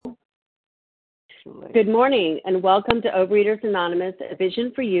Good morning, and welcome to Overeaters Anonymous, a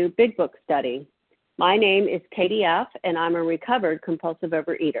Vision for You Big Book Study. My name is Katie F., and I'm a recovered compulsive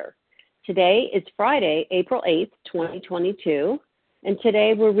overeater. Today is Friday, April 8th, 2022, and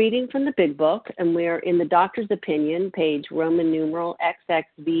today we're reading from the Big Book, and we're in the Doctor's Opinion, page Roman numeral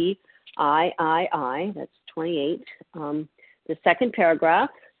xxviii, that's 28. The second paragraph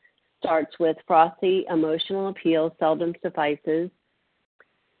starts with frothy emotional appeal seldom suffices.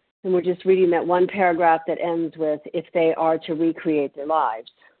 And we're just reading that one paragraph that ends with, if they are to recreate their lives.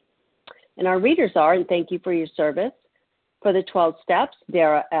 And our readers are, and thank you for your service, for the 12 steps,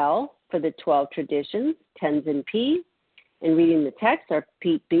 Dara L. For the 12 traditions, Tenzin P. And reading the text are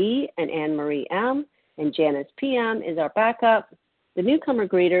Pete B. and Anne-Marie M. And Janice PM is our backup. The newcomer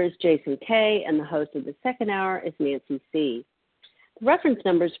greeter is Jason K. And the host of the second hour is Nancy C. The reference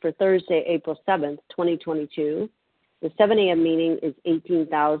numbers for Thursday, April 7th, 2022. The 7 a.m. meeting is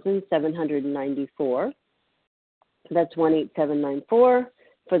 18,794. That's 18794.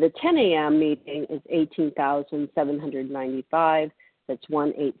 For the 10 a.m. meeting is 18,795. That's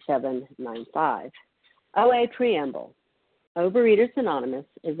 18795. OA Preamble. Overeaters Anonymous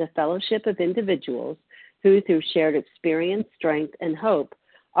is a fellowship of individuals who, through shared experience, strength, and hope,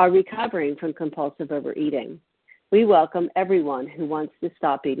 are recovering from compulsive overeating. We welcome everyone who wants to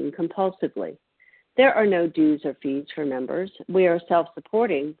stop eating compulsively. There are no dues or fees for members. We are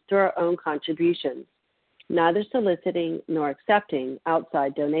self-supporting through our own contributions, neither soliciting nor accepting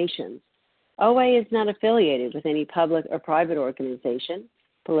outside donations. OA is not affiliated with any public or private organization,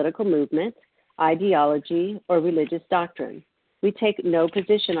 political movement, ideology, or religious doctrine. We take no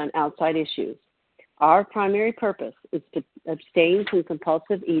position on outside issues. Our primary purpose is to abstain from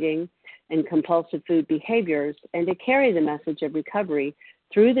compulsive eating and compulsive food behaviors and to carry the message of recovery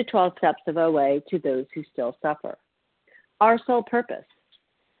through the 12 steps of OA to those who still suffer. Our sole purpose.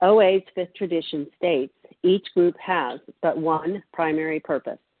 OA's fifth tradition states each group has but one primary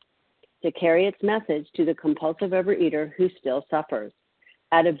purpose, to carry its message to the compulsive overeater who still suffers.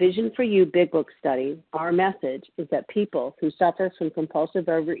 At a Vision for You Big Book Study, our message is that people who suffer from compulsive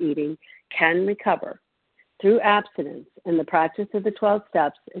overeating can recover through abstinence and the practice of the 12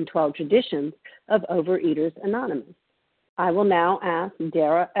 steps and 12 traditions of Overeaters Anonymous. I will now ask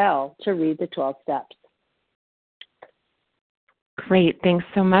Dara L. to read the 12 steps. Great. Thanks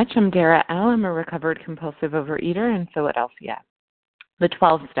so much. I'm Dara L. I'm a recovered compulsive overeater in Philadelphia. The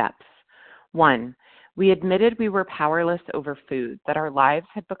 12 steps. 1. We admitted we were powerless over food, that our lives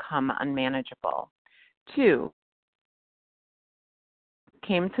had become unmanageable. 2.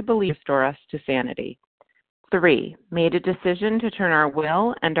 Came to believe restore us to sanity. 3. Made a decision to turn our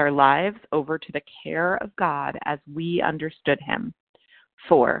will and our lives over to the care of God as we understood Him.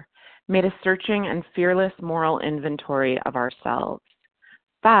 4. Made a searching and fearless moral inventory of ourselves.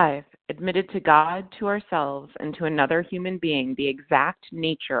 5. Admitted to God, to ourselves, and to another human being the exact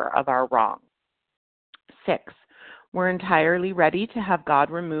nature of our wrong. 6. We're entirely ready to have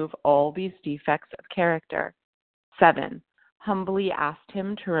God remove all these defects of character. 7. Humbly asked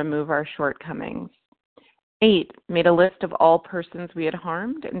Him to remove our shortcomings. 8. Made a list of all persons we had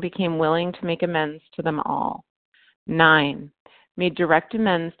harmed and became willing to make amends to them all. 9. Made direct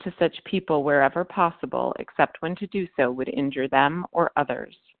amends to such people wherever possible, except when to do so would injure them or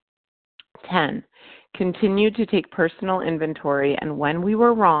others. 10. Continued to take personal inventory and when we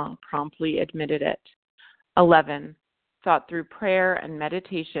were wrong, promptly admitted it. 11. Sought through prayer and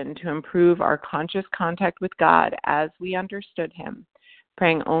meditation to improve our conscious contact with God as we understood Him,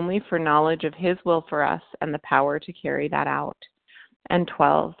 praying only for knowledge of His will for us and the power to carry that out. And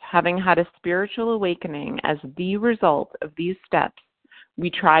 12, having had a spiritual awakening as the result of these steps, we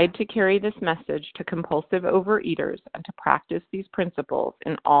tried to carry this message to compulsive overeaters and to practice these principles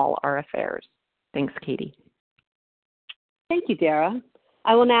in all our affairs. Thanks, Katie. Thank you, Dara.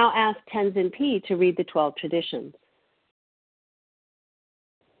 I will now ask Tenzin P. to read the 12 traditions.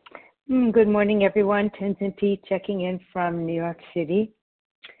 Good morning, everyone. Tenzin P. checking in from New York City.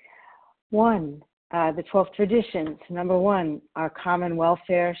 1. The 12 traditions. Number 1, our common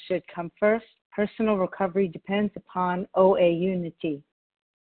welfare should come first. Personal recovery depends upon OA unity.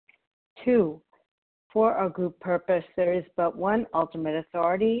 2. For our group purpose, there is but one ultimate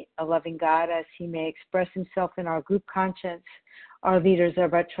authority, a loving God as He may express Himself in our group conscience. Our leaders are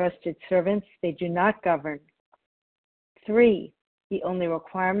but trusted servants. They do not govern. 3. The only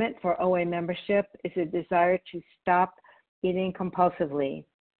requirement for OA membership is a desire to stop eating compulsively.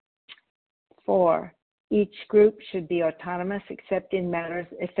 4. Each group should be autonomous except in matters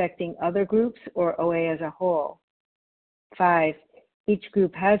affecting other groups or OA as a whole. 5. Each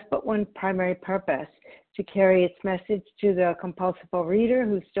group has but one primary purpose, to carry its message to the compulsive reader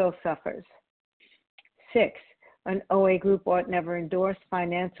who still suffers. 6, an OA group ought never endorse,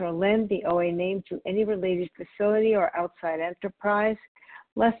 finance, or lend the OA name to any related facility or outside enterprise,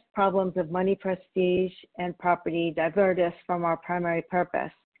 lest problems of money, prestige, and property divert us from our primary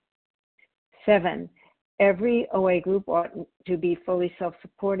purpose. 7, every OA group ought to be fully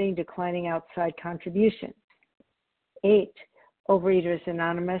self-supporting, declining outside contributions. 8, Overeaters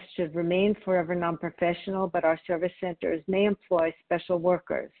Anonymous should remain forever non-professional, but our service centers may employ special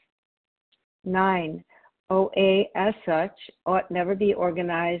workers. 9, OA as such ought never be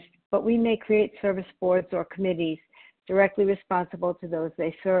organized, but we may create service boards or committees directly responsible to those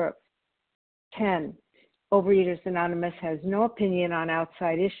they serve. 10, Overeaters Anonymous has no opinion on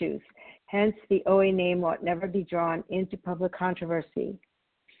outside issues. Hence, the OA name ought never be drawn into public controversy.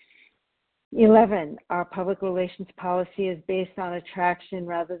 11, our public relations policy is based on attraction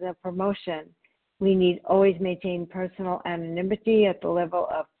rather than promotion. We need always maintain personal anonymity at the level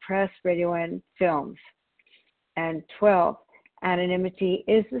of press, radio, and films. And 12, anonymity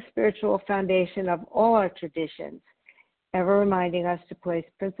is the spiritual foundation of all our traditions, ever reminding us to place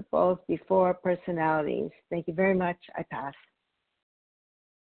principles before personalities. Thank you very much. I pass.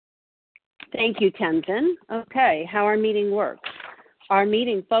 Thank you, Tenzin. Okay, how our meeting works. Our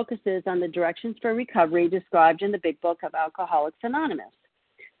meeting focuses on the directions for recovery described in the Big Book of Alcoholics Anonymous.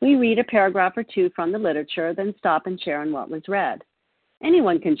 We read a paragraph or two from the literature, then stop and share on what was read.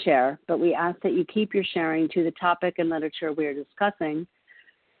 Anyone can share, but we ask that you keep your sharing to the topic and literature we are discussing,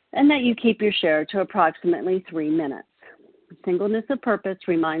 and that you keep your share to approximately 3 minutes. Singleness of purpose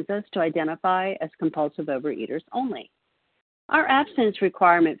reminds us to identify as compulsive overeaters only. Our abstinence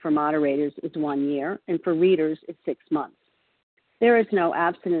requirement for moderators is 1 year, and for readers is 6 months. There is no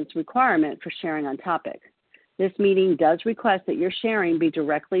abstinence requirement for sharing on topic. This meeting does request that your sharing be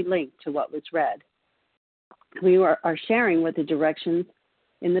directly linked to what was read. We are sharing what the directions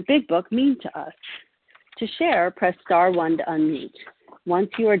in the Big Book mean to us. To share, press star 1 to unmute. Once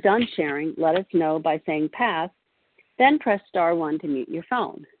you are done sharing, let us know by saying pass, then press star 1 to mute your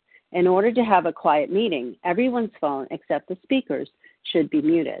phone. In order to have a quiet meeting, everyone's phone except the speaker's should be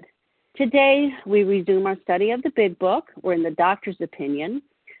muted. Today, we resume our study of the Big Book. We're in the doctor's opinion,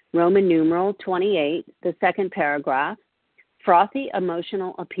 Roman numeral 28, the second paragraph, frothy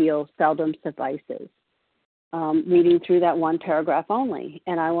emotional appeal seldom suffices. Reading through that one paragraph only,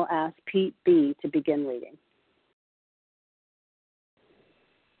 and I will ask Pete B. to begin reading.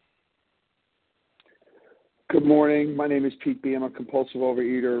 Good morning. My name is Pete B. I'm a compulsive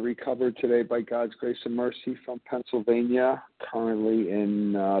overeater, recovered today by God's grace and mercy from Pennsylvania, currently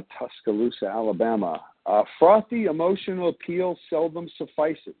in Tuscaloosa, Alabama. Frothy emotional appeal seldom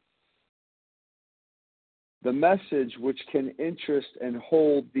suffices. The message which can interest and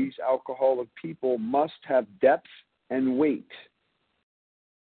hold these alcoholic people must have depth and weight.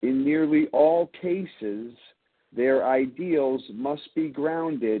 In nearly all cases, their ideals must be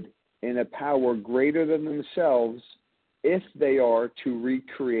grounded in a power greater than themselves if they are to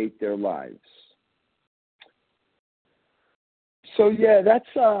recreate their lives. So yeah, that's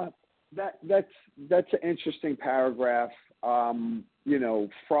an interesting paragraph.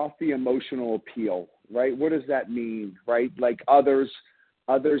 Frothy emotional appeal, right? What does that mean, right? Like others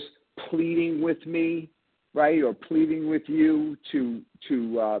pleading with me, right, or pleading with you to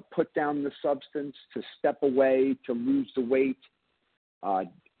put down the substance, to step away, to lose the weight.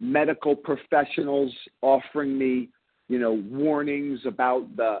 Medical professionals offering me, warnings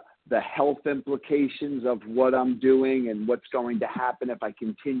about the health implications of what I'm doing and what's going to happen if I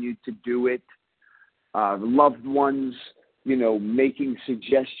continue to do it. Loved ones, making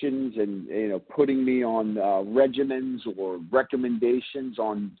suggestions and, putting me on regimens or recommendations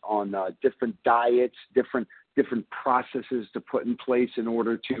on different diets, different processes to put in place in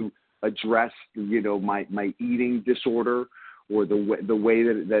order to address, my eating disorder or the way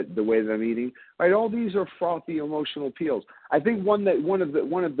that I'm eating. Right, all these are frothy emotional appeals. I think one of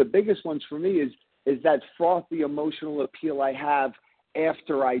the biggest ones for me is that frothy emotional appeal I have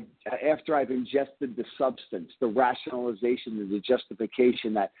after I've ingested the substance, the rationalization and the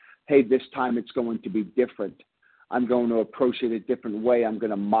justification that, hey, this time it's going to be different. I'm going to approach it a different way. I'm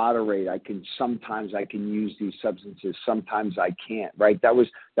going to moderate. Sometimes I can use these substances. Sometimes I can't. Right. That was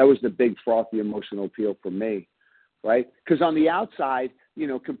the big frothy emotional appeal for me. Right. Because on the outside,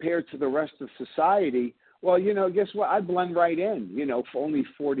 compared to the rest of society, well, guess what? I blend right in, for only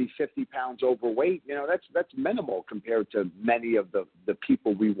 40, 50 pounds overweight. That's minimal compared to many of the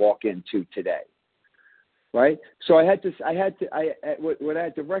people we walk into today. Right. So what I had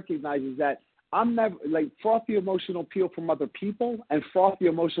to recognize is that I'm never, like, frothy emotional appeal from other people and frothy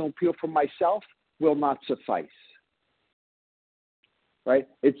emotional appeal from myself will not suffice. right?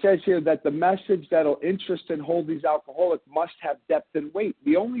 It says here that the message that'll interest and hold these alcoholics must have depth and weight.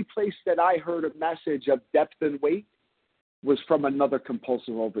 The only place that I heard a message of depth and weight was from another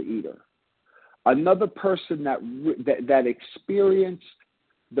compulsive overeater, another person that experienced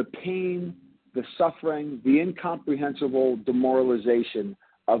the pain, the suffering, the incomprehensible demoralization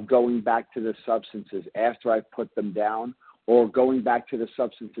of going back to the substances after I put them down, or going back to the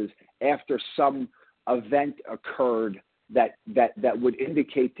substances after some event occurred that would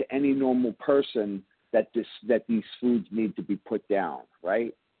indicate to any normal person that these foods need to be put down,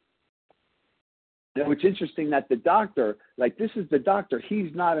 right? Now, it's interesting that the doctor, this is the doctor,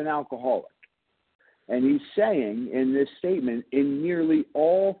 he's not an alcoholic. And he's saying in this statement, in nearly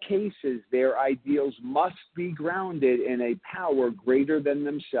all cases, their ideals must be grounded in a power greater than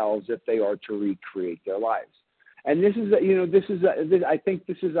themselves if they are to recreate their lives. And I think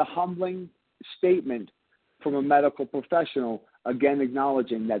this is a humbling statement from a medical professional, again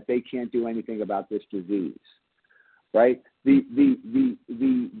acknowledging that they can't do anything about this disease, right? The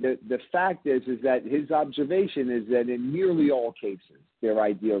fact is that his observation is that in nearly all cases, their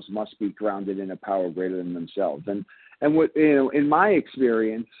ideals must be grounded in a power greater than themselves. And what, in my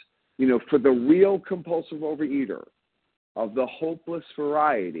experience, for the real compulsive overeater of the hopeless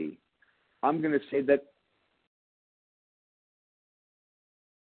variety, I'm going to say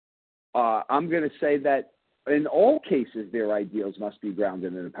that in all cases, their ideals must be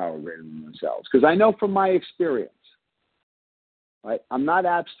grounded in a power greater than themselves. Because I know from my experience, right, I'm not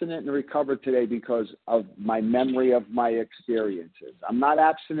abstinent and recovered today because of my memory of my experiences. I'm not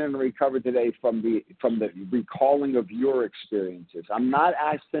abstinent and recovered today from the recalling of your experiences. I'm not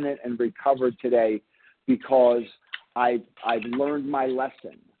abstinent and recovered today because I've learned my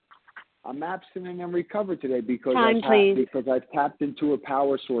lesson. I'm abstinent and recovered today because I've tapped into a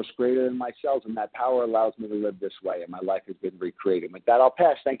power source greater than myself, and that power allows me to live this way, and my life has been recreated. With that, I'll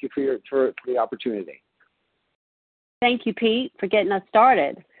pass. Thank you for the opportunity. Thank you, Pete, for getting us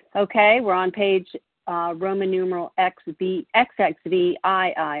started. Okay, we're on page Roman numeral XXviii,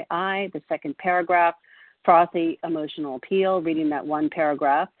 the second paragraph, frothy emotional appeal, reading that one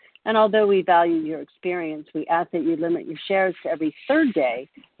paragraph. And although we value your experience, we ask that you limit your shares to every third day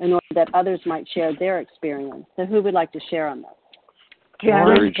in order that others might share their experience. So who would like to share on this?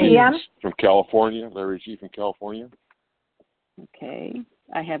 Larry G. from California. Larry G. from California. Okay.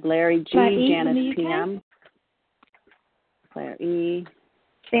 I have Larry G., Janice PM, Claire E.,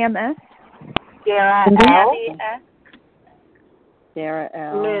 Sam S., Sarah L., Sarah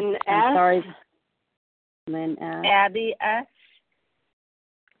L., Lynn S., I'm sorry, Lynn S., Abby S.,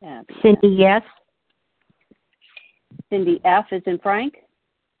 Abby Cindy, yes. Cindy F. is in Frank?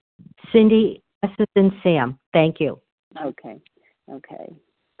 Cindy S. is in Sam. Thank you. Okay.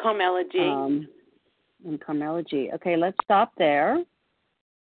 Carmela G. And Carmela G. Okay, let's stop there.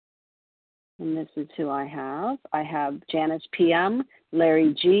 And this is who I have. I have Janice PM,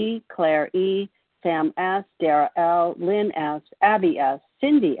 Larry G., Claire E., Sam S., Dara L., Lynn S., Abby S.,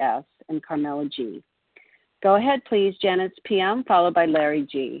 Cindy S., and Carmela G. Go ahead, please, Janice PM, followed by Larry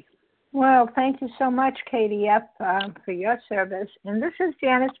G. Well, thank you so much, KDF, for your service. And this is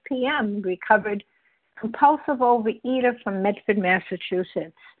Janice PM, recovered compulsive overeater from Medford,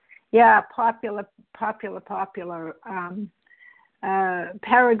 Massachusetts. Yeah, popular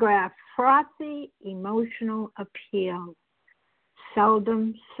paragraph. Frothy emotional appeal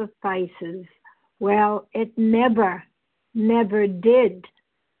seldom suffices. Well, it never did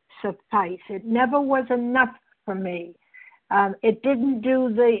suffice. It never was enough for me. It didn't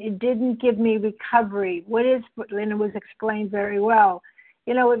give me recovery. What Linda was explained very well.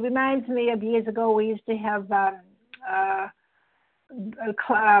 It reminds me of years ago we used to have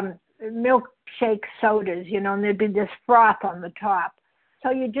milkshake sodas, and there'd be this froth on the top.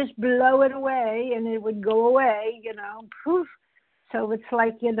 So you just blow it away and it would go away, poof. So it's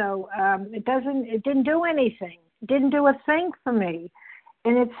like, it didn't do anything. It didn't do a thing for me.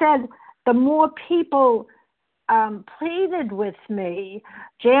 And it said the more people pleaded with me,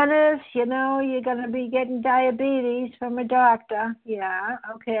 Janice, you're going to be getting diabetes from a doctor. Yeah,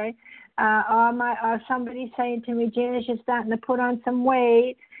 okay. Or somebody saying to me, Janice, you're starting to put on some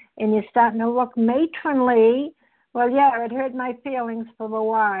weight and you're starting to look matronly. Well, yeah, it hurt my feelings for a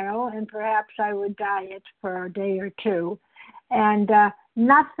while, and perhaps I would diet for a day or two. And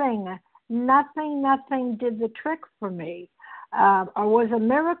nothing did the trick for me, or was a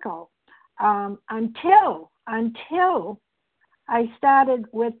miracle, until I started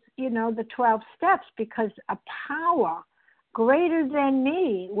with, the 12 steps, because a power greater than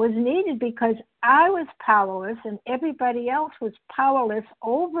me was needed, because I was powerless and everybody else was powerless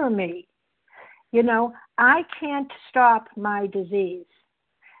over me. You know, I can't stop my disease.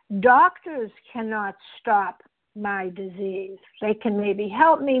 Doctors cannot stop my disease. They can maybe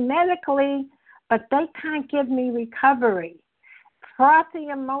help me medically, but they can't give me recovery. Frothy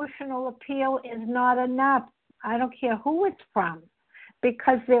emotional appeal is not enough. I don't care who it's from,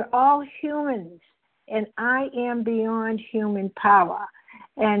 because they're all humans, and I am beyond human power.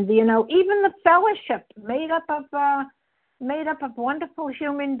 And, you know, even the fellowship made up of wonderful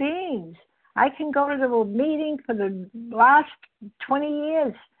human beings. I can go to the meeting for the last 20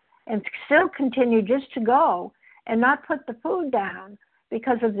 years and still continue just to go and not put the food down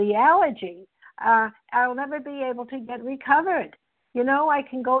because of the allergy. I'll never be able to get recovered. You know, I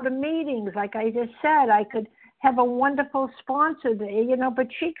can go to meetings, like I just said. I could have a wonderful sponsor there, you know, but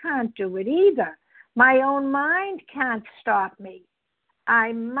she can't do it either. My own mind can't stop me.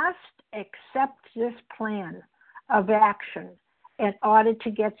 I must accept this plan of action in order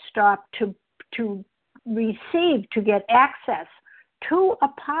to get stopped, to receive, to get access to a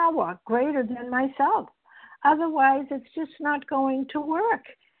power greater than myself. Otherwise, it's just not going to work,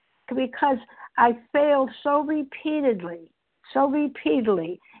 because I failed so repeatedly,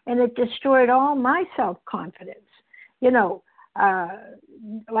 and it destroyed all my self-confidence. You know,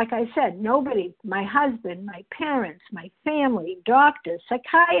 like I said, nobody, my husband, my parents, my family, doctors,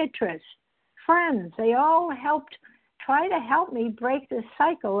 psychiatrists, friends, they all try to help me break this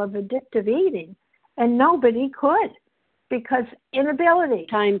cycle of addictive eating, and nobody could, because inability.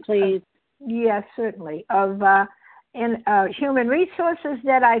 Time, please. Yes, certainly. Of human resources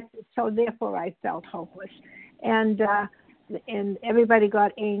so therefore I felt hopeless. And everybody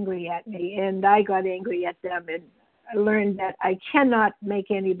got angry at me, and I got angry at them, and I learned that I cannot make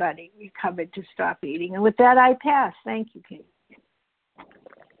anybody recover to stop eating. And with that, I pass. Thank you, Kate.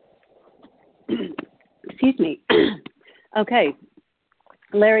 Excuse me. Okay.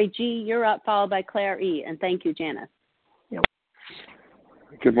 Larry G., you're up, followed by Claire E., and thank you, Janice. Yep.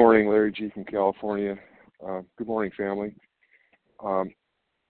 Good morning, Larry G. from California. Good morning, family.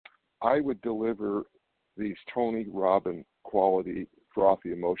 I would deliver these Tony Robbins quality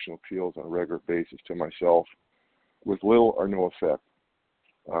frothy emotional appeals on a regular basis to myself with little or no effect.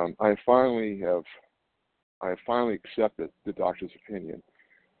 I finally accepted the doctor's opinion.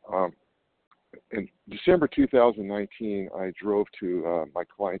 In December 2019, I drove to my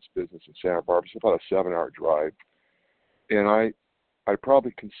client's business in Santa Barbara. It's about a 7-hour drive, and I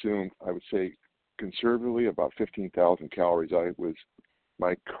probably consumed, I would say, conservatively about 15,000 calories.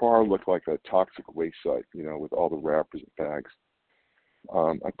 My car looked like a toxic waste site, you know, with all the wrappers and bags.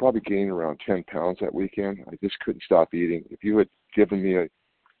 I probably gained around 10 pounds that weekend. I just couldn't stop eating. If you had given me a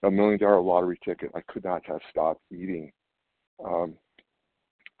 $1 million lottery ticket, I could not have stopped eating.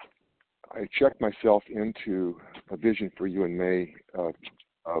 I checked myself into a Vision for You in May of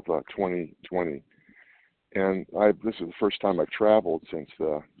 2020. And this is the first time I've traveled since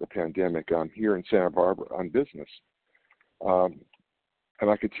the pandemic. I'm here in Santa Barbara on business. And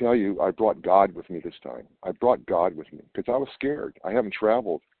I could tell you, I brought God with me this time. I brought God with me because I was scared. I haven't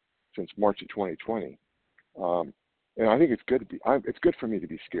traveled since March of 2020. And I think it's good it's good for me to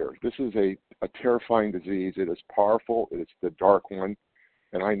be scared. This is a terrifying disease. It is powerful. It is the dark one.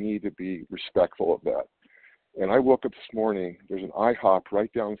 And I need to be respectful of that. And I woke up this morning. There's an IHOP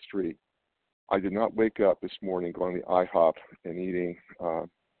right down the street. I did not wake up this morning going to the IHOP and eating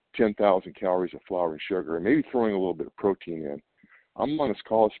 10,000 calories of flour and sugar and maybe throwing a little bit of protein in. I'm on this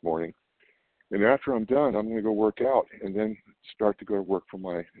call this morning, and after I'm done, I'm going to go work out and then start to go to work for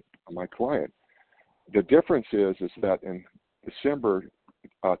my client. The difference is that in December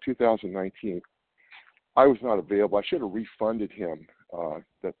 2019, I was not available. I should have refunded him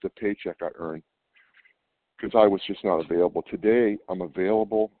the paycheck I earned because I was just not available. Today, I'm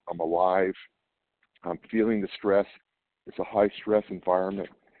available. I'm alive. I'm feeling the stress. It's a high-stress environment,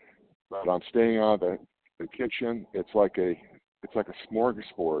 but I'm staying out of the kitchen. It's like a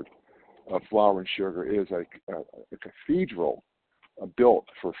smorgasbord of flour and sugar. It is like a cathedral built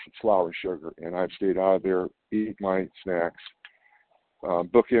for flour and sugar, and I've stayed out of there, eat my snacks,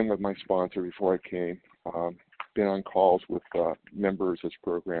 book in with my sponsor before I came, been on calls with members of this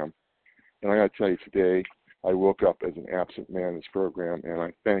program. And I got to tell you, today I woke up as an absent man in this program, and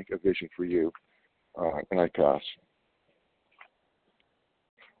I thank A Vision for You, and I pass.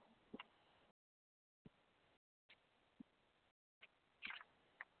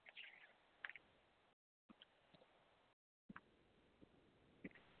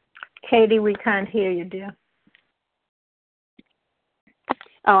 Katie, we can't hear you, dear.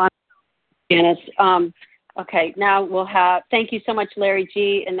 Oh, I'm Janice. Okay, now we'll have, thank you so much, Larry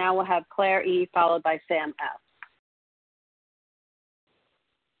G., and now we'll have Claire E., followed by Sam F.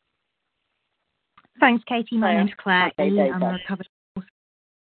 Thanks, Katie. My name's Claire. Okay, I'm a recovered.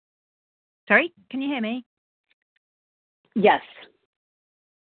 Sorry, can you hear me? Yes.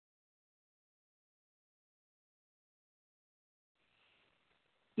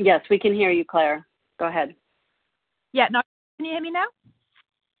 Yes, we can hear you, Claire. Go ahead. Yeah, no, can you hear me now?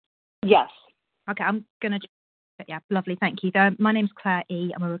 Yes. Okay, I'm going to... Yeah, lovely, thank you. My name's Claire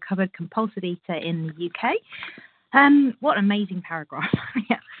E. I'm a recovered compulsive eater in the UK. What an amazing paragraph.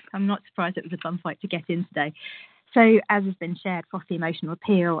 Yeah, I'm not surprised it was a fun fight to get in today. So, as has been shared, frothy emotional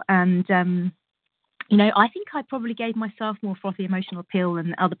appeal. And, I think I probably gave myself more frothy emotional appeal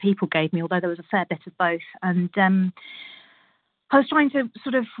than other people gave me, although there was a fair bit of both. And I was trying to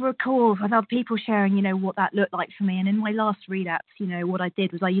sort of recall with other people sharing, what that looked like for me. And in my last relapse, what I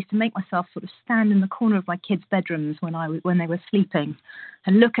did was I used to make myself sort of stand in the corner of my kids' bedrooms when they were sleeping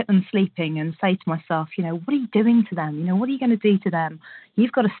and look at them sleeping and say to myself, what are you doing to them? What are you going to do to them?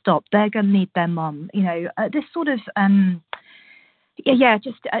 You've got to stop. They're going to need their mum. This sort of, I'd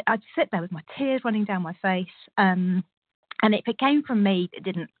sit there with my tears running down my face. And if it came from me, I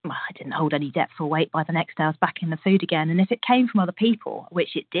didn't hold any depth or weight. By the next day, I was back in the food again. And if it came from other people,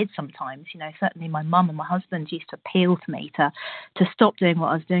 which it did sometimes, certainly my mum and my husband used to appeal to me to stop doing what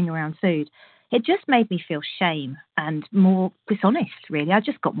I was doing around food. It just made me feel shame and more dishonest, really. I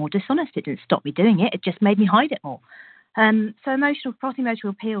just got more dishonest. It didn't stop me doing it. It just made me hide it more. So frothy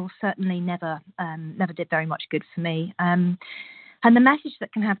emotional appeal certainly never did very much good for me. And the message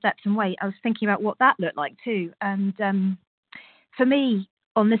that can have depth and weight, I was thinking about what that looked like too. And for me,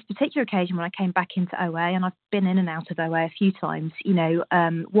 on this particular occasion, when I came back into OA, and I've been in and out of OA a few times,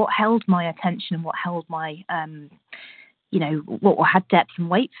 what held my attention and what held my, what had depth and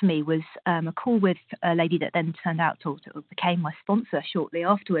weight for me was a call with a lady that then turned out to became my sponsor shortly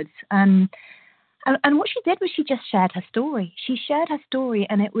afterwards. And what she did was she just shared her story. She shared her story,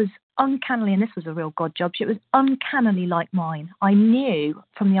 and it was uncannily, and this was a real God job, it was uncannily like mine. I knew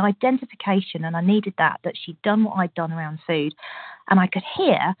from the identification, and I needed that she'd done what I'd done around food, and I could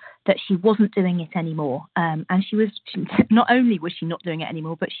hear that she wasn't doing it anymore. And not only was she not doing it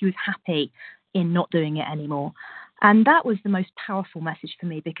anymore, but she was happy in not doing it anymore. And that was the most powerful message for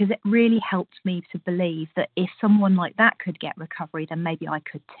me, because it really helped me to believe that if someone like that could get recovery, then maybe I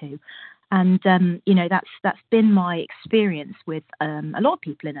could too. And, that's been my experience with a lot of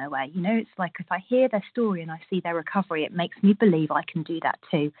people in OA. It's like if I hear their story and I see their recovery, it makes me believe I can do that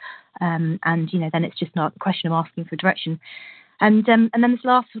too. Then it's just not a question of asking for direction. And then this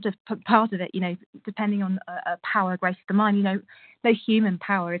last sort of part of it, depending on a power greater than mine, no human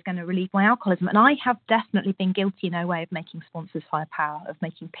power is going to relieve my alcoholism. And I have definitely been guilty in a way of making sponsors higher power, of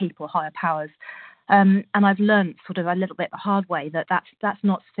making people higher powers. And I've learned sort of a little bit the hard way that that's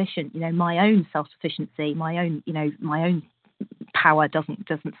not sufficient. My own self-sufficiency, my own power doesn't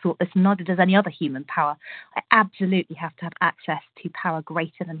sort this, neither does any other human power. I absolutely have to have access to power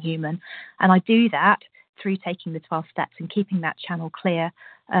greater than human. And I do that through taking the 12 steps and keeping that channel clear,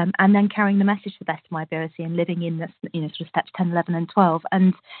 and then carrying the message to the best of my ability and living in this, sort of steps 10, 11 and 12.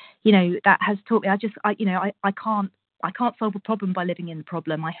 And, that has taught me, I can't solve a problem by living in the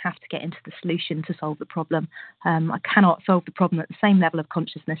problem. I have to get into the solution to solve the problem. I cannot solve the problem at the same level of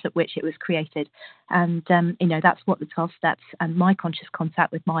consciousness at which it was created. And, that's what the 12 steps and my conscious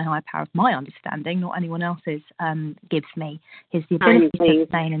contact with my higher power of my understanding, not anyone else's, gives me, is the ability to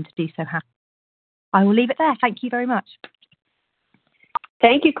sustain and to do so happily. I will leave it there. Thank you very much.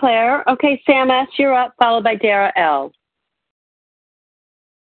 Thank you, Claire. Okay, Sam S., you're up, followed by Dara L.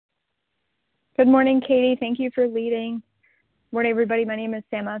 Good morning, Katie. Thank you for leading. Morning, everybody. My name is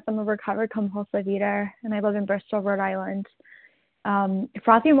Sam S. I'm a recovered compulsive eater, and I live in Bristol, Rhode Island.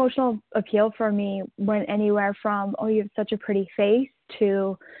 Frothy emotional appeal for me went anywhere from, oh, you have such a pretty face,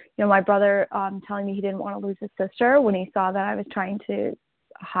 to, my brother telling me he didn't want to lose his sister when he saw that I was trying to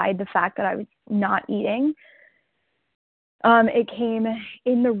hide the fact that I was not eating. It came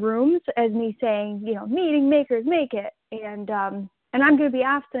in the rooms as me saying, meeting makers make it, and I'm going to be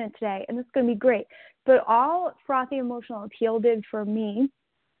abstinent today, and this is going to be great. But all frothy emotional appeal did for me,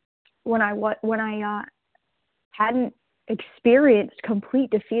 when I hadn't experienced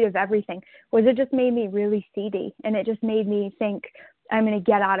complete defeat of everything, was it just made me really seedy, and it just made me think I'm going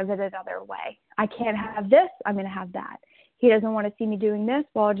to get out of it another way. I can't have this, I'm going to have that. He doesn't want to see me doing this,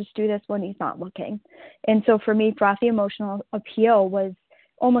 well, I'll just do this when he's not looking. And so for me, frothy emotional appeal was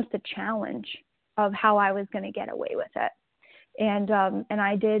almost a challenge of how I was going to get away with it. And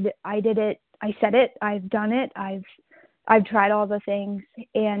I did it. I said it. I've done it. I've tried all the things.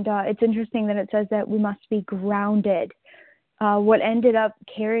 And it's interesting that it says that we must be grounded. What ended up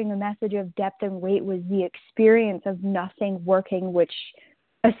carrying a message of depth and weight was the experience of nothing working, which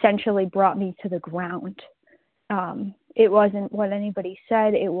essentially brought me to the ground. It wasn't what anybody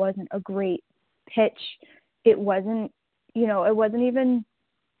said. It wasn't a great pitch. It wasn't, it wasn't even,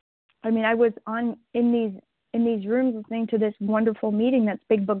 I was in these rooms listening to this wonderful meeting that's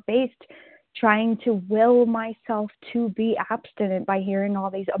big book based, trying to will myself to be abstinent by hearing all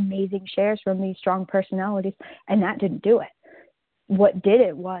these amazing shares from these strong personalities, and that didn't do it. What did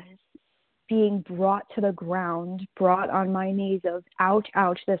it was being brought to the ground, brought on my knees of, ouch,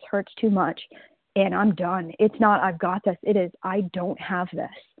 ouch, this hurts too much, and I'm done. It's not, I've got this. It is, I don't have this.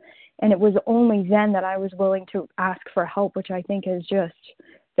 And it was only then that I was willing to ask for help, which I think is just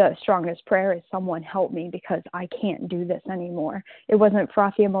the strongest prayer, is someone help me, because I can't do this anymore. It wasn't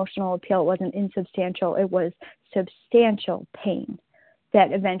frothy emotional appeal. It wasn't insubstantial. It was substantial pain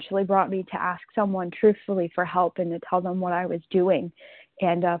that eventually brought me to ask someone truthfully for help and to tell them what I was doing.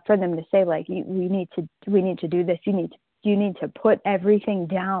 And for them to say, like, we need to do this. You need to put everything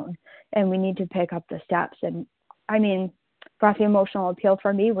down, and we need to pick up the steps. And frothy emotional appeal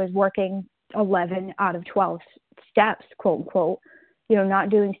for me was working 11 out of 12 steps, quote unquote, not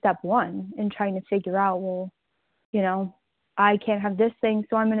doing step one and trying to figure out, well, I can't have this thing,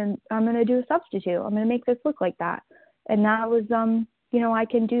 so I'm going to do a substitute. I'm going to make this look like that. And that was, I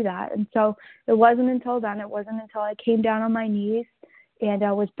can do that. And so it wasn't until then, it wasn't until I came down on my knees and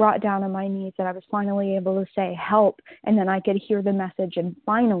I was brought down on my knees that I was finally able to say help. And then I could hear the message. And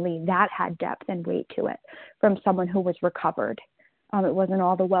finally that had depth and weight to it from someone who was recovered. It wasn't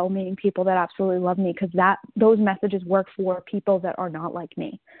all the well-meaning people that absolutely love me, because those messages work for people that are not like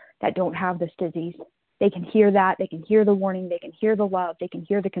me, that don't have this disease. They can hear that. They can hear the warning. They can hear the love. They can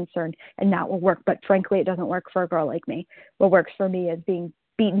hear the concern, and that will work. But frankly, it doesn't work for a girl like me. What works for me is being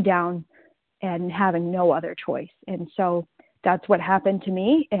beaten down and having no other choice. And so that's what happened to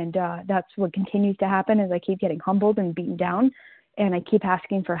me, and that's what continues to happen as I keep getting humbled and beaten down, and I keep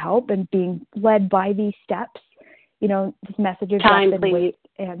asking for help and being led by these steps. This message is time, please. Weight,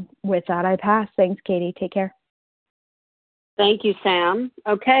 and with that, I pass. Thanks, Katie. Take care. Thank you, Sam.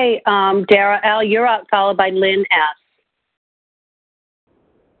 Okay, Dara L., you're up, followed by Lynn S.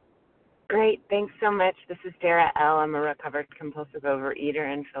 Great. Thanks so much. This is Dara L. I'm a recovered compulsive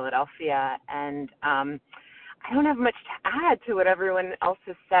overeater in Philadelphia, and I don't have much to add to what everyone else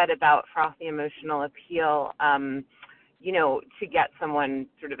has said about frothy emotional appeal. To get someone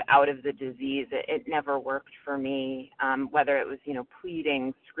sort of out of the disease, it never worked for me, whether it was,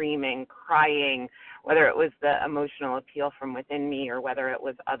 pleading, screaming, crying, whether it was the emotional appeal from within me or whether it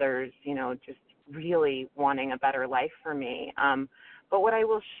was others, just really wanting a better life for me. But what I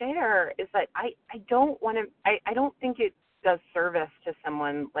will share is that I don't think it does service to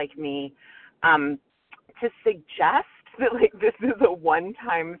someone like me to suggest that, like, this is a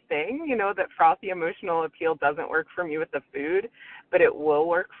one-time thing, that frothy emotional appeal doesn't work for me with the food, but it will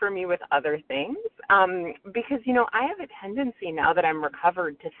work for me with other things. Because, I have a tendency now that I'm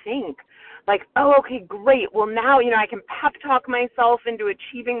recovered to think, like, oh, okay, great. Well, now, I can pep talk myself into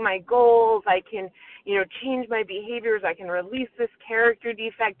achieving my goals. I can, change my behaviors. I can release this character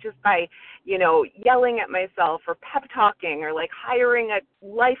defect just by, yelling at myself or pep talking or, like, hiring a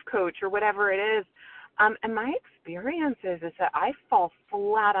life coach or whatever it is. And my experience is that I fall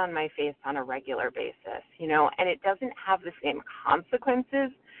flat on my face on a regular basis, and it doesn't have the same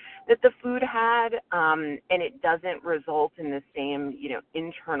consequences that the food had, and it doesn't result in the same,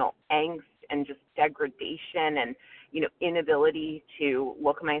 internal angst and just degradation and, inability to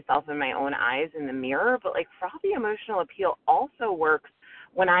look myself in my own eyes in the mirror. But, like, frothy emotional appeal also works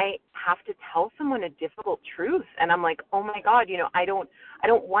when I have to tell someone a difficult truth, and I'm like, oh my God, I don't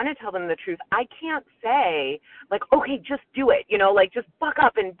want to tell them the truth. I can't say, like, okay, just do it, like, just buck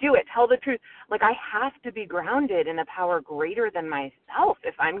up and do it, tell the truth. Like, I have to be grounded in a power greater than myself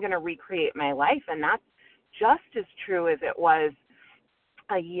if I'm going to recreate my life, and that's just as true as it was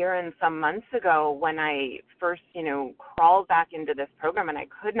a year and some months ago when I first, crawled back into this program and I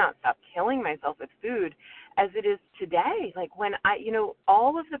could not stop killing myself with food, as it is today. Like, when I,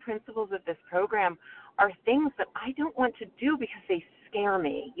 all of the principles of this program are things that I don't want to do because they scare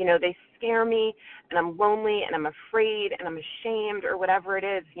me. They scare me, and I'm lonely, and I'm afraid, and I'm ashamed, or whatever it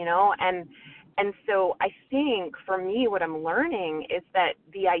is, And so I think for me, what I'm learning is that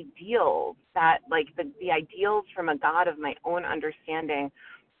the ideals that, like, the ideals from a God of my own understanding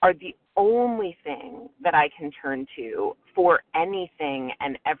are the only thing that I can turn to for anything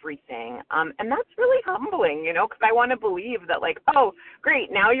and everything. And that's really humbling, because I want to believe that, like, oh,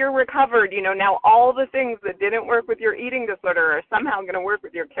 great, now you're recovered. Now all the things that didn't work with your eating disorder are somehow going to work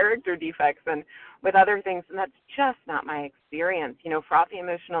with your character defects and with other things. And that's just not my experience. Frothy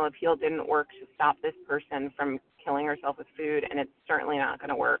emotional appeal didn't work to stop this person from killing herself with food, and it's certainly not going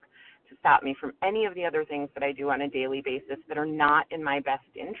to work to stop me from any of the other things that I do on a daily basis that are not in my best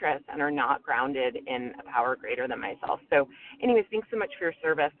interest and are not grounded in a power greater than myself. So anyways, thanks so much for your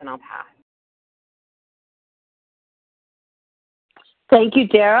service, and I'll pass. Thank you,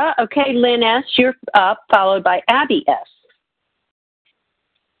 Dara. Okay, Lynn S., you're up, followed by Abby S.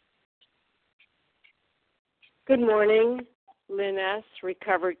 Good morning, Lynn S.,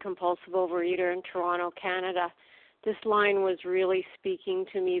 recovered compulsive overeater in Toronto, Canada. This line was really speaking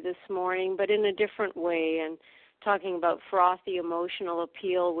to me this morning, but in a different way, and talking about frothy emotional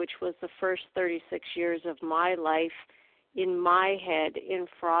appeal, which was the first 36 years of my life in my head in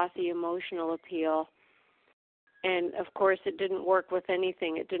frothy emotional appeal. And, of course, it didn't work with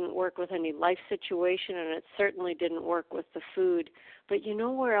anything. It didn't work with any life situation, and it certainly didn't work with the food. But you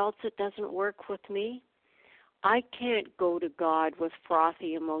know where else it doesn't work with me? I can't go to God with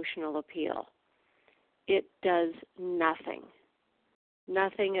frothy emotional appeal. It does nothing.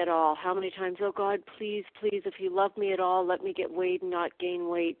 Nothing at all. How many times, oh God, please, please, if you love me at all, let me get weight and not gain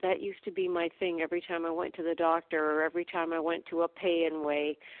weight. That used to be my thing every time I went to the doctor, or every time I went to a pay and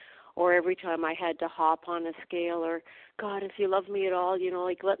weigh, or every time I had to hop on a scale, or God, if you love me at all,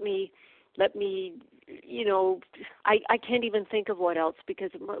 let me, I can't even think of what else, because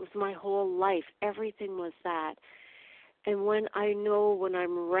it was my whole life. Everything was that. And when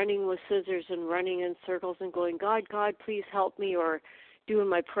I'm running with scissors and running in circles and going, God, please help me, or doing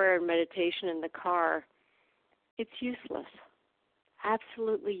my prayer and meditation in the car, it's useless.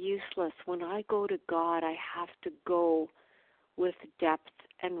 Absolutely useless. When I go to God, I have to go with depth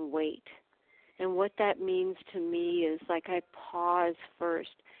and weight. And what that means to me is, like, I pause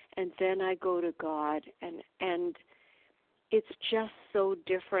first, and then I go to God, and it's just so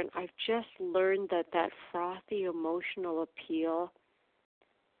different. I've just learned that frothy emotional appeal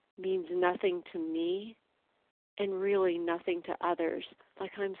means nothing to me and really nothing to others.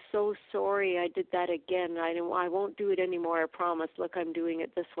 Like, I'm so sorry I did that again. I won't do it anymore, I promise. Look, I'm doing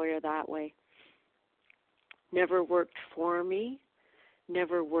it this way or that way. Never worked for me,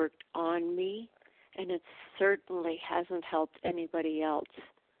 never worked on me, and it certainly hasn't helped anybody else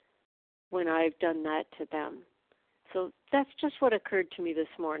when I've done that to them. So that's just what occurred to me this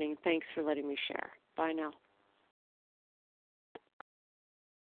morning. Thanks for letting me share. Bye now.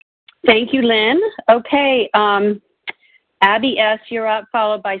 Thank you, Lynn. Okay, Abby S., you're up,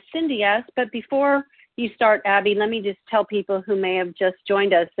 followed by Cindy S. But before you start, Abby, let me just tell people who may have just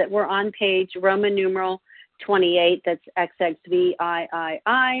joined us that we're on page Roman numeral 28, that's xxviii.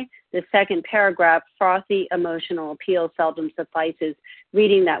 The second paragraph, frothy emotional appeal seldom suffices.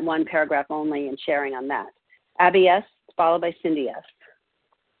 Reading that one paragraph only and sharing on that. Abby S., followed by Cindy S.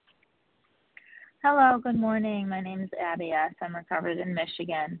 Hello, good morning. My name is Abby S. I'm recovered in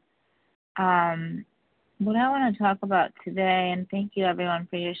Michigan. What I want to talk about today, and thank you everyone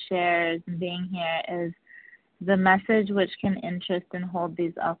for your shares and being here, is the message which can interest and hold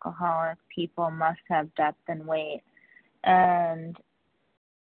these alcoholic people must have depth and weight. And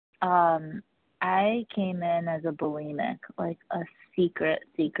I came in as a bulimic, like a secret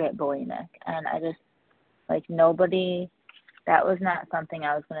bulimic. And I just, like, nobody, that was not something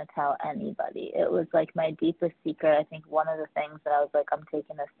I was going to tell anybody. It was like my deepest secret. I think one of the things that I was like, I'm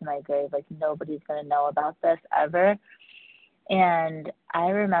taking this to my grave, like nobody's going to know about this ever. And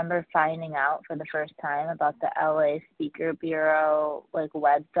I remember finding out for the first time about the LA Speaker Bureau, like,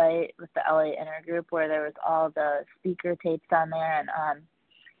 website with the LA Intergroup, where there was all the speaker tapes on there,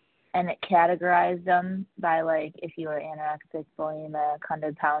 and it categorized them by, like, if you were anorexic, bulimic,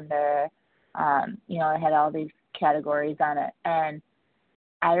 100-pounder, it had all these categories on it. And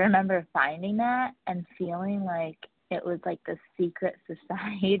I remember finding that and feeling like it was like this secret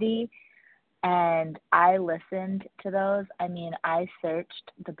society. And I listened to those. I mean, I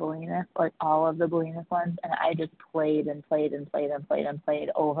searched the bulimic, like all of the bulimic ones, and I just played over,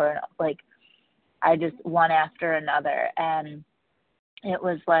 and like I just one after another. And it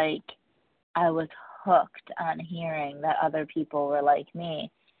was like I was hooked on hearing that other people were like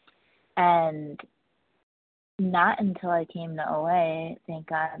me. And not until I came to OA, thank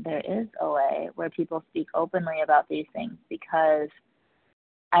God there is OA, where people speak openly about these things, because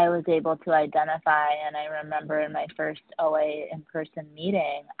I was able to identify. And I remember in my first OA in-person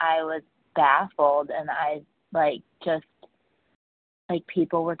meeting, I was baffled, and I like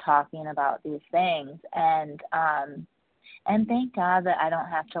people were talking about these things, and thank God that I don't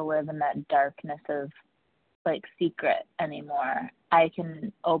have to live in that darkness of like secret anymore. I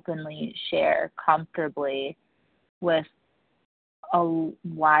can openly share comfortably with a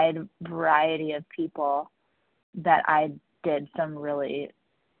wide variety of people that I did some really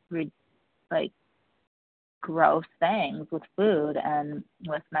like gross things with food and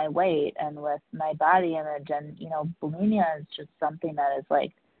with my weight and with my body image. And, you know, bulimia is just something that is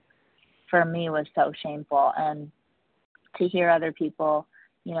like, for me, was so shameful. And to hear other people,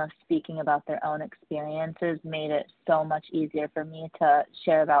 you know, speaking about their own experiences made it so much easier for me to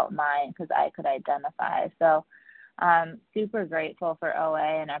share about mine because I could identify. So I'm super grateful for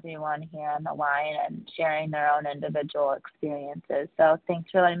OA and everyone here on the line and sharing their own individual experiences. So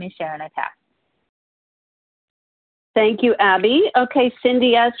thanks for letting me share, and I pass. Thank you, Abby. Okay,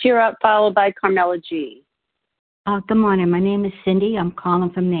 Cindy S., you're up, followed by Carmela G. Good morning. My name is Cindy. I'm calling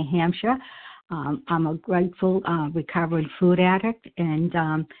from New Hampshire. I'm a grateful recovered food addict, and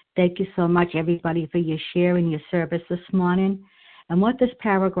thank you so much, everybody, for your share and your service this morning. And what this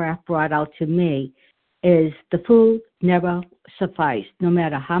paragraph brought out to me is the food never sufficed, no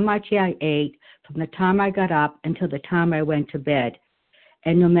matter how much I ate from the time I got up until the time I went to bed,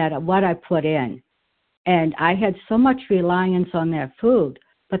 and no matter what I put in. And I had so much reliance on that food,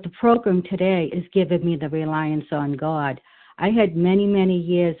 but the program today is giving me the reliance on God. I had many, many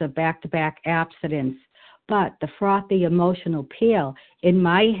years of back-to-back abstinence, but the frothy emotional peel in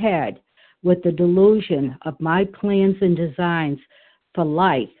my head with the delusion of my plans and designs for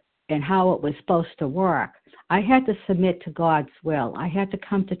life and how it was supposed to work, I had to submit to God's will. I had to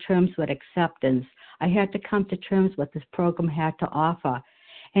come to terms with acceptance. I had to come to terms with what this program had to offer.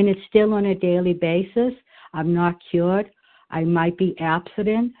 And it's still on a daily basis. I'm not cured. I might be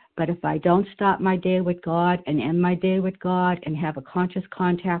abstinent, but if I don't start my day with God and end my day with God and have a conscious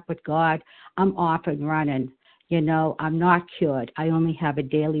contact with God, I'm off and running. You know, I'm not cured. I only have a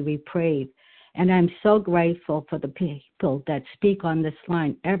daily reprieve. And I'm so grateful for the people that speak on this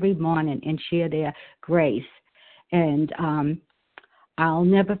line every morning and share their grace. And I'll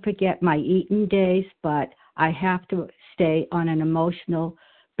never forget my eating days, but I have to stay on an emotional,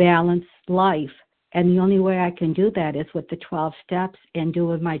 balanced life. And the only way I can do that is with the 12 steps and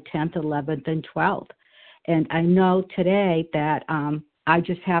doing my 10th, 11th, and 12th. And I know today that I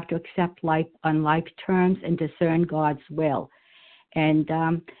just have to accept life on life's terms and discern God's will. And,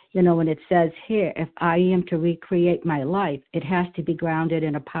 you know, when it says here, if I am to recreate my life, it has to be grounded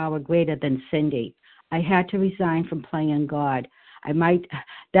in a power greater than Cindy. I had to resign from playing God.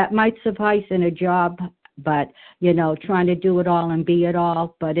 That might suffice in a job, but, you know, trying to do it all and be it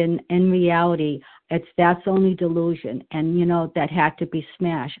all. But in reality, that's only delusion. And, you know, that had to be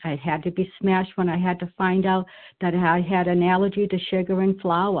smashed. I had to be smashed when I had to find out that I had an allergy to sugar and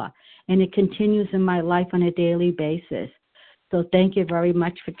flour. And it continues in my life on a daily basis. So thank you very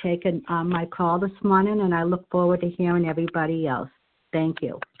much for taking my call this morning, and I look forward to hearing everybody else. Thank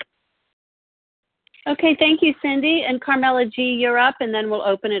you. Okay, thank you, Cindy. And Carmela G., you're up, and then we'll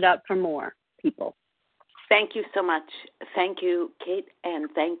open it up for more people. Thank you so much. Thank you, Kate, and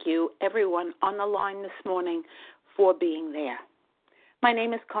thank you, everyone on the line this morning for being there. My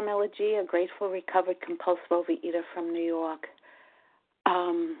name is Carmela G., a grateful, recovered, compulsive overeater from New York.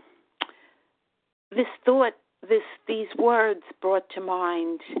 These words brought to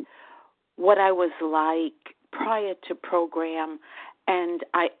mind what I was like prior to program, and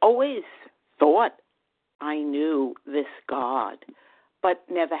I always thought I knew this God, but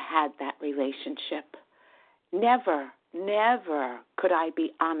never had that relationship. Never could I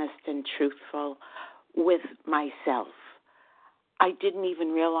be honest and truthful with myself. I didn't even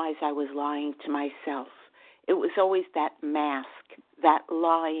realize I was lying to myself. It was always that mask, that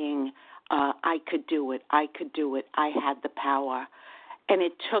lying, I could do it, I had the power. And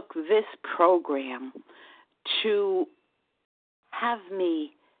it took this program to have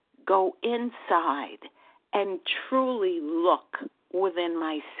me go inside and truly look within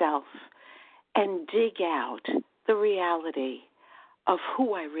myself and dig out the reality of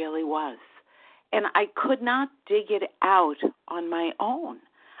who I really was. And I could not dig it out on my own.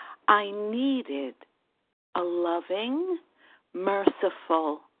 I needed a loving,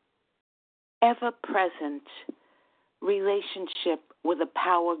 merciful, ever-present relationship with a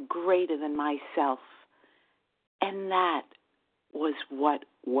power greater than myself. And that was what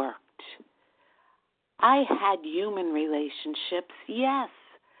worked. I had human relationships, yes.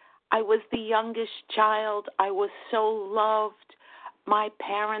 I was the youngest child. I was so loved. My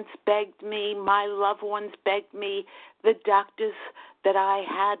parents begged me. My loved ones begged me. The doctors that I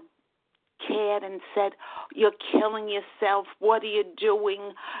had cared and said, you're killing yourself. What are you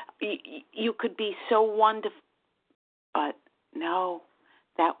doing? You could be so wonderful. But no,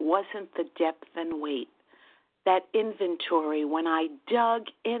 that wasn't the depth and weight. That inventory, when I dug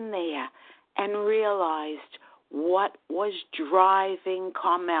in there and realized what was driving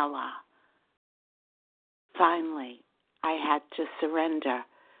Carmela, finally I had to surrender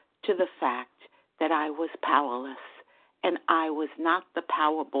to the fact that I was powerless and I was not the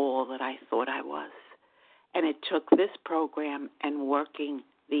Powerball that I thought I was. And it took this program and working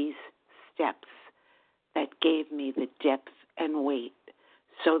these steps that gave me the depth and weight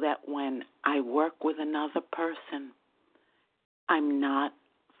so that when I work with another person, I'm not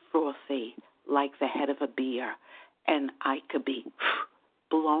frothy like the head of a beer, and I could be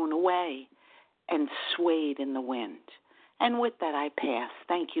blown away and swayed in the wind. And with that, I pass.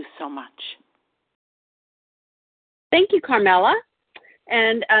 Thank you so much. Thank you, Carmela.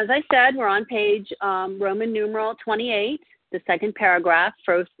 And as I said, we're on page Roman numeral 28, the second paragraph,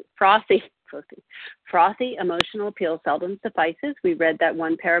 frothy emotional appeal seldom suffices. We read that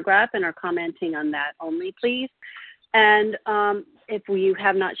one paragraph and are commenting on that only, please. And if you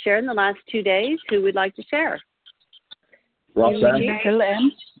have not shared in the last 2 days, who would like to share? Roxanne. Phil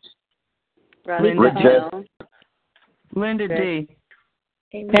M. Rick J. Linda D.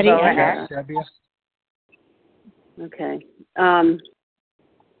 Betty S. Okay.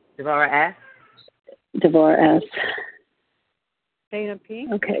 Devorah S. Devorah S. Dana P.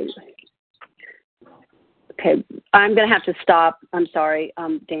 Okay. Okay, I'm going to have to stop. I'm sorry,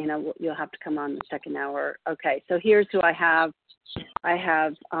 Dana, you'll have to come on the second hour. Okay, so here's who I have. I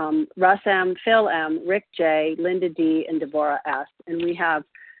have Russ M., Phil M., Rick J., Linda D., and Devorah S. And we have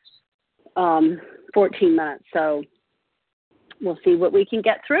 14 minutes, so we'll see what we can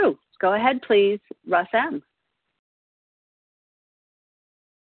get through. Go ahead, please, Russ M.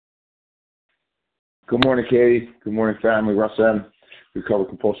 Good morning, Katie. Good morning, family. Russ M., recovered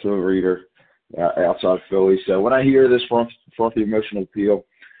compulsive overeater outside of Philly. So when I hear this frothy emotional appeal,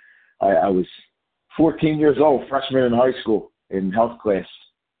 I was 14 years old, freshman in high school in health class.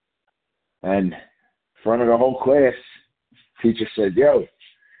 And in front of the whole class, teacher said, yo,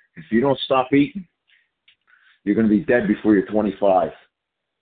 if you don't stop eating, you're going to be dead before you're 25.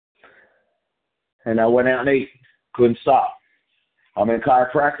 And I went out and ate, couldn't stop. I'm in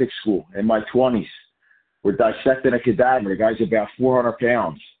chiropractic school in my 20s. We're dissecting a cadaver. The guy's about 400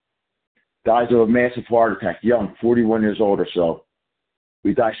 pounds. Dies of a massive heart attack, young, 41 years old or so.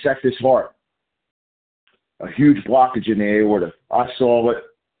 We dissect his heart. A huge blockage in the aorta. I saw it.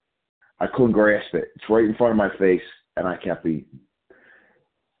 I couldn't grasp it. It's right in front of my face, and I kept eating.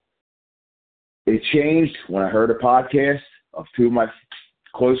 It changed when I heard a podcast of two of my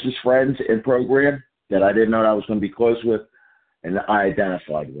closest friends in program that I didn't know I was going to be close with, and I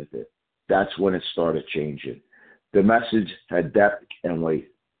identified with it. That's when it started changing. The message had depth and weight.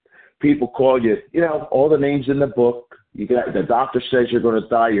 People call you, all the names in the book. You got the doctor says you're going to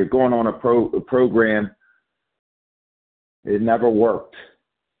die. You're going on a program. It never worked.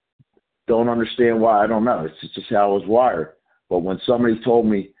 Don't understand why. I don't know. It's just how I was wired. But when somebody told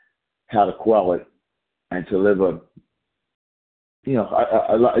me how to quell it and to live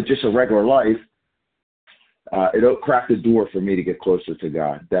just a regular life, it cracked the door for me to get closer to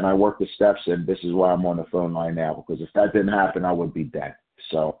God. Then I worked the steps, and this is why I'm on the phone line now, because if that didn't happen, I would be dead.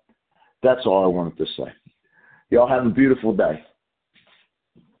 So that's all I wanted to say. Y'all have a beautiful day.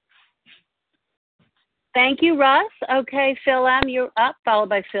 Thank you, Russ. Okay, Phil M., you're up, followed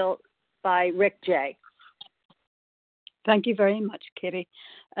by Rick J. Thank you very much, Katie.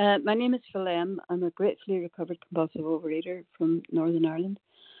 My name is Phil M. I'm a gratefully recovered compulsive overeater from Northern Ireland.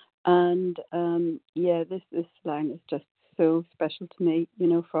 And this line is just so special to me.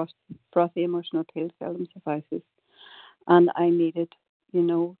 Frothy emotional appeal seldom suffices. And I needed,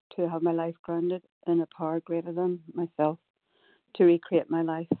 to have my life grounded in a power greater than myself to recreate my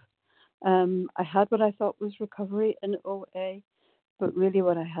life. I had what I thought was recovery in OA, but really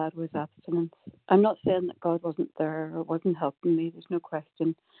what I had was abstinence. I'm not saying that God wasn't there or wasn't helping me. There's no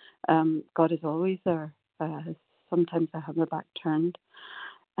question. God is always there. Sometimes I have my back turned.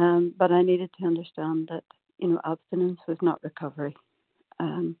 But I needed to understand that, abstinence was not recovery.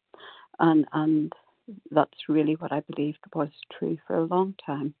 And that's really what I believed was true for a long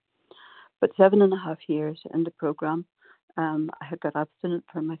time. But 7.5 years in the program, I had got abstinent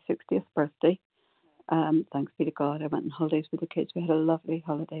for my 60th birthday. Thanks be to God, I went on holidays with the kids. We had a lovely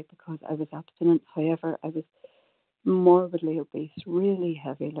holiday because I was abstinent. However, I was morbidly obese, really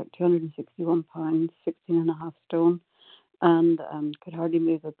heavy, like 261 pounds, 16.5 stone, and could hardly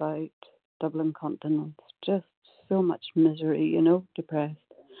move about, double incontinence, just so much misery, depressed.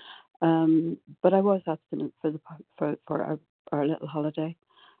 But I was abstinent for our little holiday,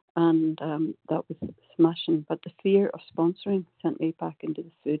 and that was smashing. But the fear of sponsoring sent me back into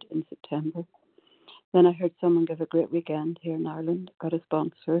the food in September. Then I heard someone give a great weekend here in Ireland, got a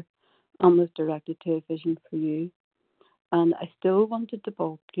sponsor, and was directed to a Vision for You. And I still wanted the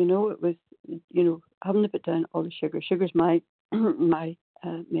bulk. It was, having to put down all the sugar. Sugar's my my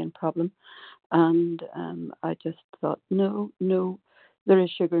main problem. And I just thought, no, there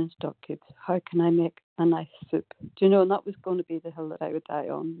is sugar in stock cubes. How can I make a nice soup? And that was going to be the hill that I would die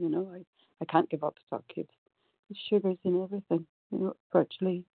on. I can't give up stock cubes. The sugar's in everything,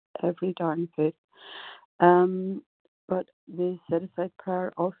 virtually every darn food. But the set-aside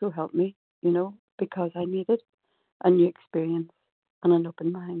prayer also helped me, because I needed a new experience and an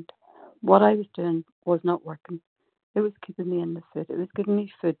open mind. What I was doing was not working. It was keeping me in the food. It was giving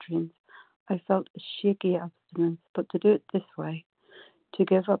me food dreams. I felt a shaky abstinence, but to do it this way, to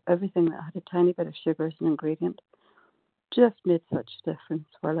give up everything that had a tiny bit of sugar as an ingredient, just made such a difference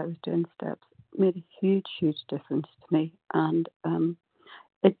while I was doing steps. It made a huge, huge difference to me. And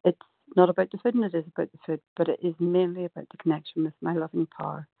it's not about the food, and it is about the food, but it is mainly about the connection with my loving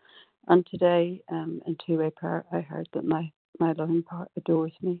power. And today, in two-way prayer, I heard that my loving power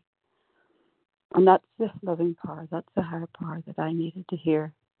adores me. And that's this loving power, that's the higher power that I needed to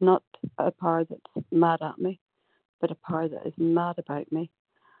hear. Not a power that's mad at me, but a power that is mad about me.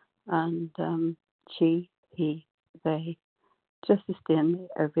 And she, he, they just sustain me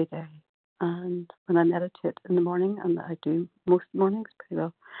every day. And when I meditate in the morning, and I do most mornings pretty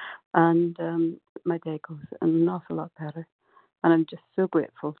well, and my day goes an awful lot better. And I'm just so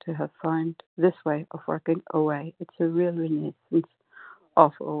grateful to have found this way of working OA. It's a real renaissance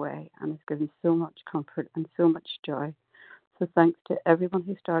of OA, and it's given so much comfort and so much joy. So thanks to everyone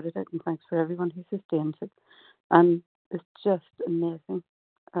who started it, and thanks for everyone who sustains it. And it's just amazing.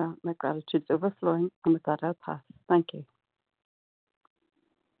 My gratitude's overflowing, and with that, I'll pass. Thank you.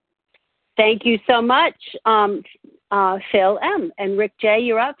 Thank you so much, Phil M. And Rick J.,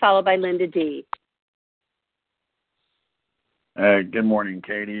 you're up, followed by Linda D. Good morning,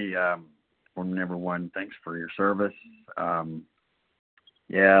 Katie. Morning, everyone. Thanks for your service.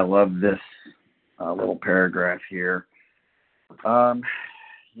 I love this little paragraph here. The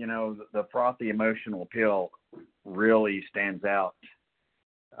frothy emotional appeal really stands out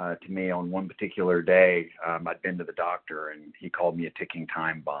to me on one particular day. I'd been to the doctor, and he called me a ticking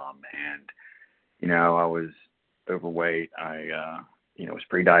time bomb. And, I was overweight. I was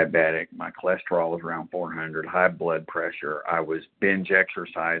pre-diabetic. My cholesterol was around 400, high blood pressure. I was binge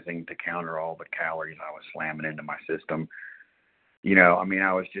exercising to counter all the calories I was slamming into my system.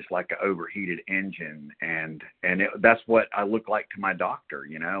 I was just like an overheated engine, and that's what I looked like to my doctor,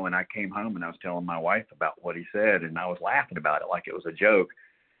 and I came home and I was telling my wife about what he said, and I was laughing about it like it was a joke.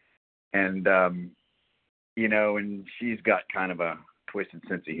 And, and she's got kind of a twisted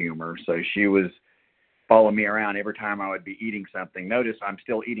sense of humor. So she was following me around every time I would be eating something. Notice I'm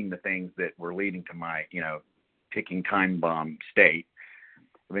still eating the things that were leading to my, ticking time bomb state.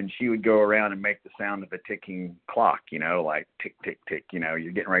 Then she would go around and make the sound of a ticking clock, like tick, tick, tick,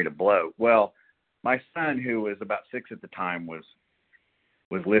 you're getting ready to blow. Well, my son, who was about 6 at the time, was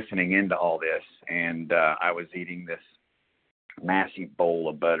listening into all this, and I was eating this massive bowl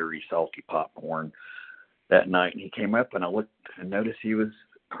of buttery, salty popcorn that night, and he came up, and I looked and noticed he was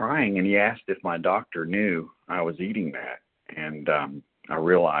crying, and he asked if my doctor knew I was eating that. And I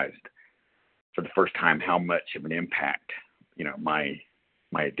realized for the first time how much of an impact,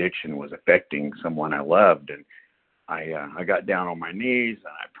 my addiction was affecting someone I loved. And I got down on my knees,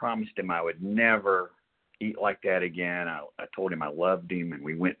 and I promised him I would never eat like that again. I told him I loved him, and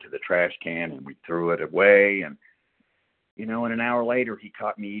we went to the trash can and we threw it away. And and an hour later, he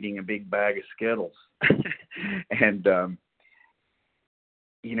caught me eating a big bag of Skittles. And, and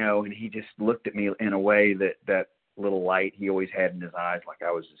he just looked at me in a way that little light he always had in his eyes, like I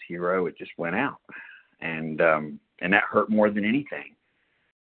was his hero, it just went out. And that hurt more than anything.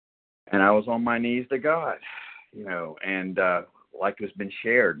 And I was on my knees to God, and like has been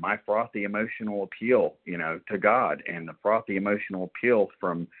shared, my frothy emotional appeal, to God, and the frothy emotional appeal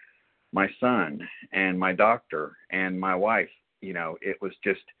from my son and my doctor and my wife, it was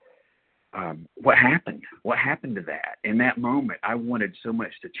just, what happened to that? In that moment, I wanted so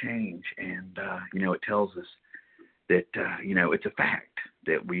much to change. And, it tells us that, it's a fact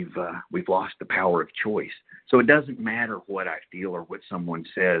that we've lost the power of choice. So it doesn't matter what I feel or what someone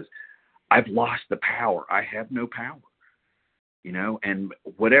says. I've lost the power. I have no power, and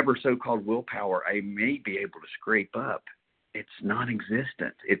whatever so-called willpower I may be able to scrape up, it's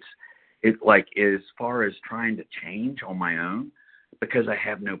non-existent. It's like, as far as trying to change on my own, because I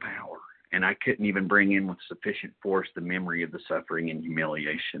have no power. And I couldn't even bring in with sufficient force the memory of the suffering and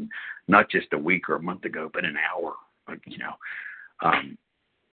humiliation, not just a week or a month ago, but an hour,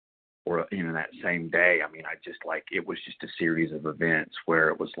 or that same day. I mean, it was just a series of events where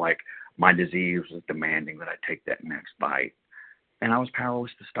it was like my disease was demanding that I take that next bite, and I was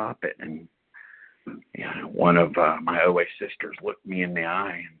powerless to stop it. And one of my OA sisters looked me in the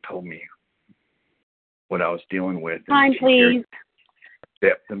eye and told me what I was dealing with. Time, please.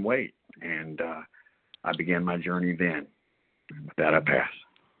 Depth and weight. And I began my journey then. With that, I pass.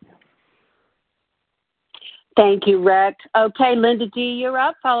 Thank you, Rex. Okay, Linda D., you're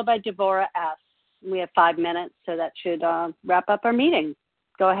up, followed by Deborah S. We have 5 minutes, so that should wrap up our meeting.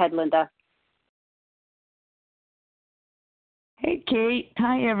 Go ahead, Linda. Hey, Kate.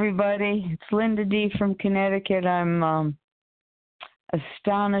 Hi, everybody. It's Linda D. from Connecticut. I'm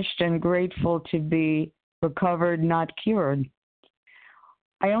astonished and grateful to be recovered, not cured.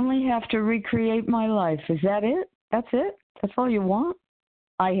 I only have to recreate my life. Is that it? That's it? That's all you want?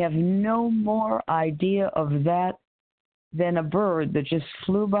 I have no more idea of that than a bird that just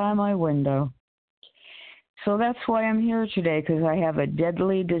flew by my window. So that's why I'm here today, because I have a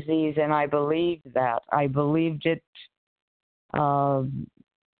deadly disease, and I believed that. I believed it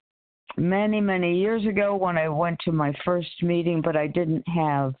many, many years ago when I went to my first meeting, but I didn't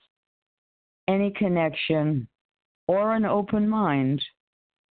have any connection or an open mind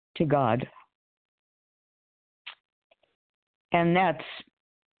to God. And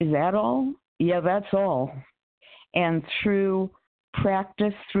is that all? Yeah, that's all. And through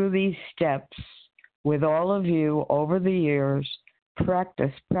practice through these steps with all of you over the years,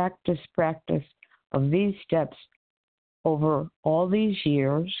 practice of these steps over all these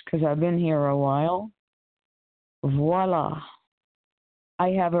years, because I've been here a while, voila,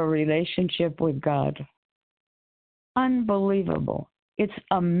 I have a relationship with God. Unbelievable. It's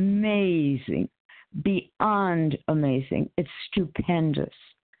amazing, beyond amazing. It's stupendous.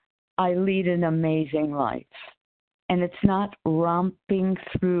 I lead an amazing life. And it's not romping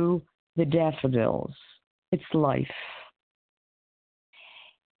through the daffodils. It's life.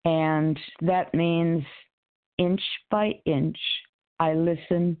 And that means inch by inch, I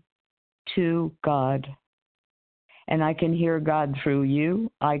listen to God. And I can hear God through you.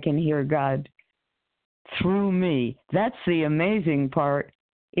 I can hear God through me. That's the amazing part.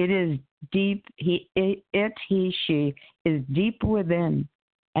 It is deep. He is deep within,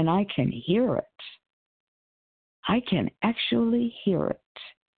 and I can hear it. I can actually hear it,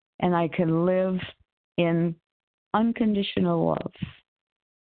 and I can live in unconditional love.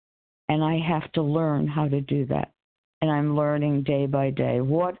 And I have to learn how to do that. And I'm learning day by day.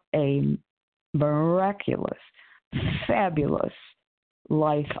 What a miraculous, fabulous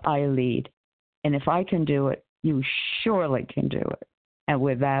life I lead. And if I can do it, you surely can do it. And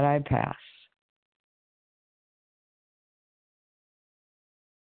with that, I pass.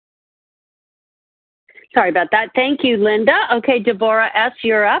 Sorry about that. Thank you, Linda. Okay, Deborah S.,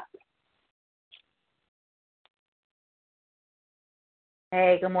 you're up.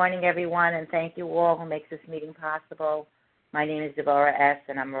 Hey, good morning, everyone, and thank you all who makes this meeting possible. My name is Deborah S.,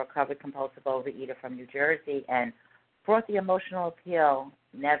 and I'm a recovered compulsive overeater from New Jersey, and brought the emotional appeal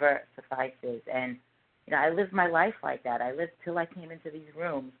never suffices. And, I lived my life like that. I lived till I came into these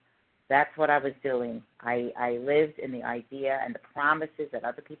rooms. That's what I was doing. I lived in the idea and the promises that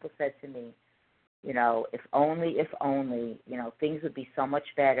other people said to me. If only, things would be so much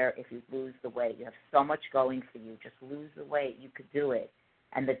better if you lose the weight. You have so much going for you. Just lose the weight. You could do it.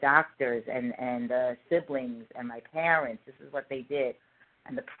 And the doctors and the siblings and my parents, this is what they did.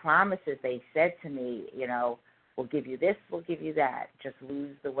 And the promises they said to me, we'll give you this, we'll give you that. Just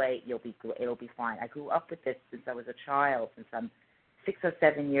lose the weight, it'll be fine. I grew up with this since I was a child, since I'm 6 or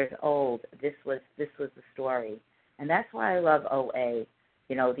 7 years old. This was the story. And that's why I love OA,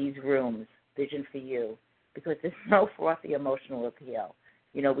 these rooms, Vision for You, because there's no frothy emotional appeal.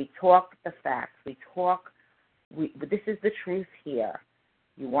 We talk the facts. This is the truth here.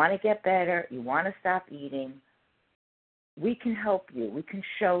 You want to get better. You want to stop eating. We can help you. We can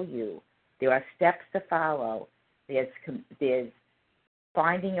show you. There are steps to follow. There's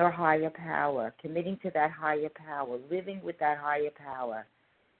finding your higher power, committing to that higher power, living with that higher power,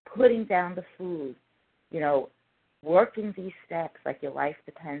 putting down the food, working these steps like your life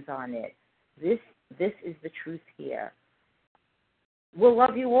depends on it. This is the truth here. We'll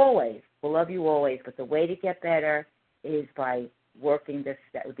love you always. But the way to get better is by working this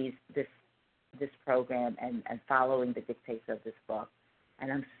program and following the dictates of this book.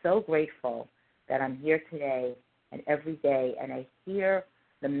 And I'm so grateful that I'm here today and every day, and I hear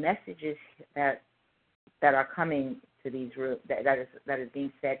the messages that are coming to these that is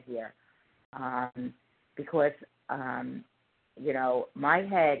being said here, because my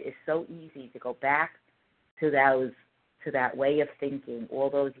head is so easy to go back to that way of thinking all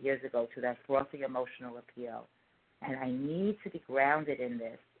those years ago, to that frothy emotional appeal, and I need to be grounded in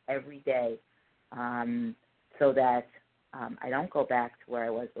this every day, so that I don't go back to where I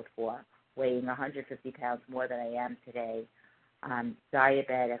was before, weighing 150 pounds more than I am today,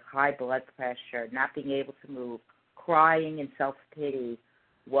 diabetic, high blood pressure, not being able to move, crying in self-pity,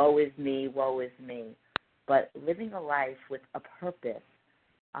 woe is me, woe is me. But living a life with a purpose,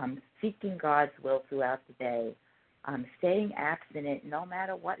 seeking God's will throughout the day, staying abstinent no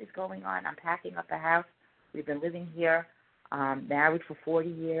matter what is going on. I'm packing up a house. We've been living here, married for 40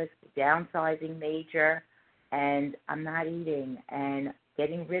 years, downsizing major, and I'm not eating and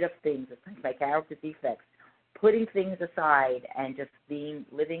getting rid of things, like my character defects, putting things aside and just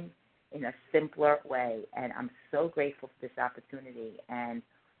living in a simpler way. And I'm so grateful for this opportunity. And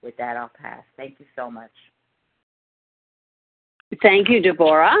with that, I'll pass. Thank you so much. Thank you,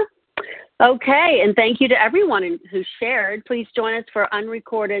 Deborah. Okay, and thank you to everyone who shared. Please join us for second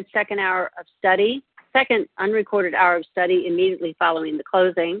unrecorded hour of study immediately following the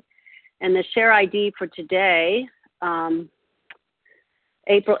closing. And the share ID for today,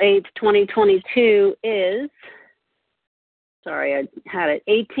 April 8th, 2022 is, sorry, I had it,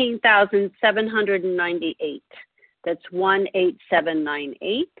 18,798. That's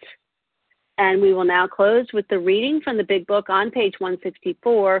 18798. And we will now close with the reading from the Big Book on page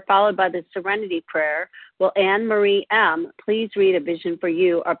 164, followed by the Serenity Prayer. Will Anne Marie M. please read A Vision for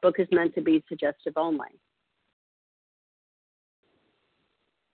You? Our book is meant to be suggestive only.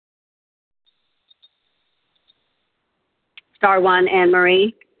 Star one, Anne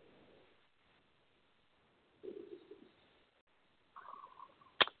Marie.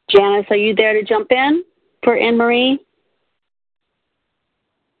 Janice, are you there to jump in for Anne Marie?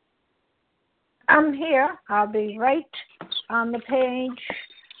 I'm here. I'll be right on the page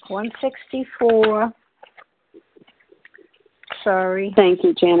 164. Sorry. Thank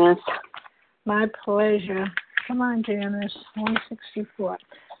you, Janice. My pleasure. Come on, Janice. 164.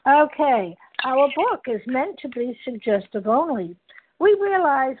 Okay. Our book is meant to be suggestive only. We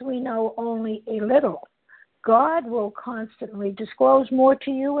realize we know only a little. God will constantly disclose more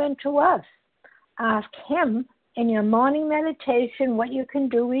to you and to us. Ask Him in your morning meditation what you can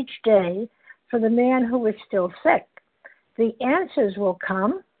do each day for the man who is still sick. The answers will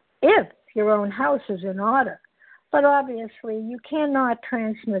come if your own house is in order. But obviously, you cannot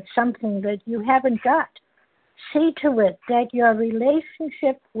transmit something that you haven't got. See to it that your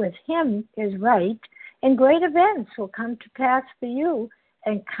relationship with Him is right, and great events will come to pass for you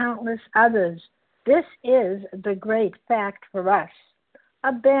and countless others. This is the great fact for us.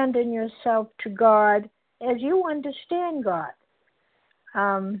 Abandon yourself to God as you understand God.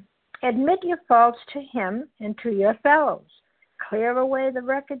 Admit your faults to Him and to your fellows. Clear away the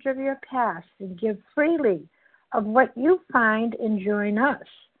wreckage of your past and give freely of what you find and join us.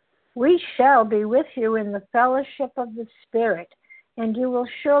 We shall be with you in the fellowship of the Spirit, and you will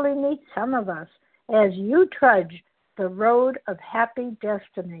surely meet some of us as you trudge the road of happy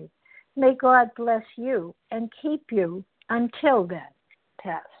destiny. May God bless you and keep you until then.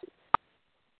 Pass.